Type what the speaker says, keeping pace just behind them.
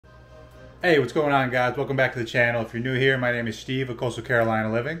Hey, what's going on, guys? Welcome back to the channel. If you're new here, my name is Steve of Coastal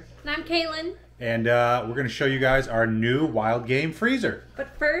Carolina Living. And I'm Caitlin. And we're going to show you guys our new wild game freezer.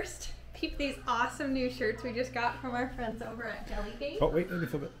 But first, peep these awesome new shirts we just got from our friends over at Delegate. Oh, wait, let me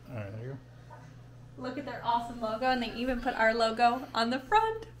flip it. All right, there you go. Look at their awesome logo, and they even put our logo on the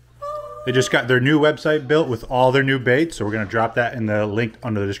front. They just got their new website built with all their new baits, so we're going to drop that in the link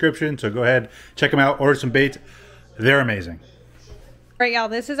under the description. So go ahead, check them out, order some baits. They're amazing. All right, y'all,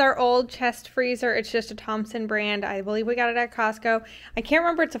 this is our old chest freezer. It's just a Thompson brand. I believe we got it at Costco. I can't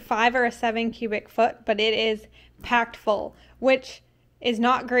remember if it's a 5 or a 7 cubic foot, but it is packed full, which is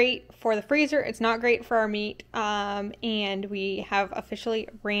not great for the freezer. It's not great for our meat, and we have officially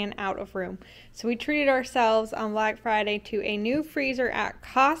ran out of room. So we treated ourselves on Black Friday to a new freezer at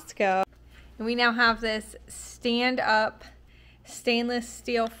Costco, and we now have this stand-up stainless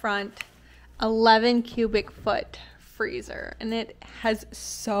steel front 11 cubic foot freezer, and it has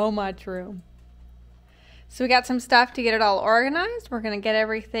so much room. So we got some stuff to get it all organized. We're gonna get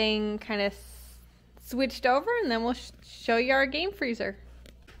everything kind of switched over, and then we'll show you our game freezer.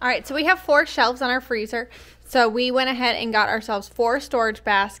 All right, so we have 4 shelves on our freezer. So we went ahead and got ourselves 4 storage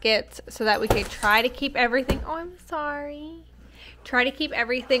baskets so that we could try to keep everything, try to keep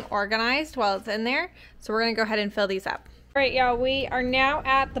everything organized while it's in there. So we're gonna go ahead and fill these up. All right, y'all, we are now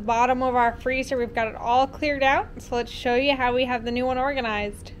at the bottom of our freezer. We've got it all cleared out. So let's show you how we have the new one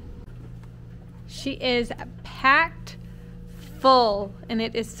organized. She is packed full, and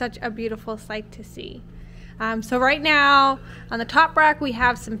it is such a beautiful sight to see. So right now on the top rack we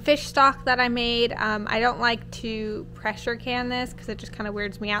have some fish stock that I made. I don't like to pressure can this because it just kind of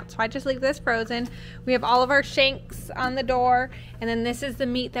weirds me out, so I just leave this frozen. We have all of our shanks on the door, and then this is the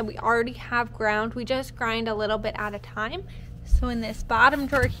meat that we already have ground. We just grind a little bit at a time. So in this bottom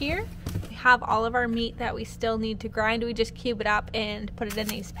drawer here we have all of our meat that we still need to grind. We just cube it up and put it in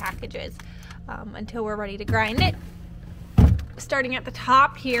these packages until we're ready to grind it. Starting at the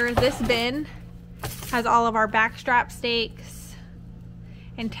top here, this bin has all of our backstrap steaks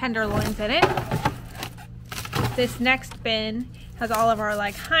and tenderloins in it. This next bin has all of our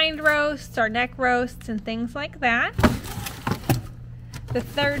hind roasts, our neck roasts, and things like that. The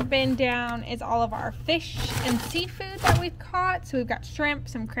third bin down is all of our fish and seafood that we've caught. So we've got shrimp,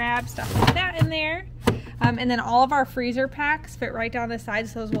 some crabs, stuff like that in there. And then all of our freezer packs fit right down the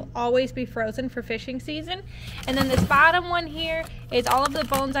sides. So those will always be frozen for fishing season. And then this bottom one here is all of the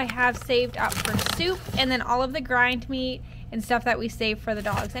bones I have saved up for soup, and then all of the grind meat and stuff that we save for the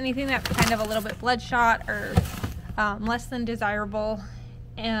dogs. Anything that's kind of a little bit bloodshot or less than desirable.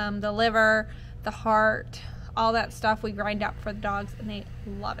 The liver, the heart, all that stuff we grind up for the dogs, and they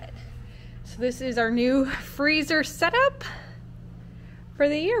love it. So this is our new freezer setup for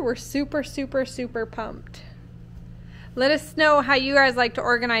the year. We're super, super, super pumped. Let us know how you guys like to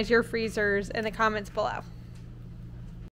organize your freezers in the comments below.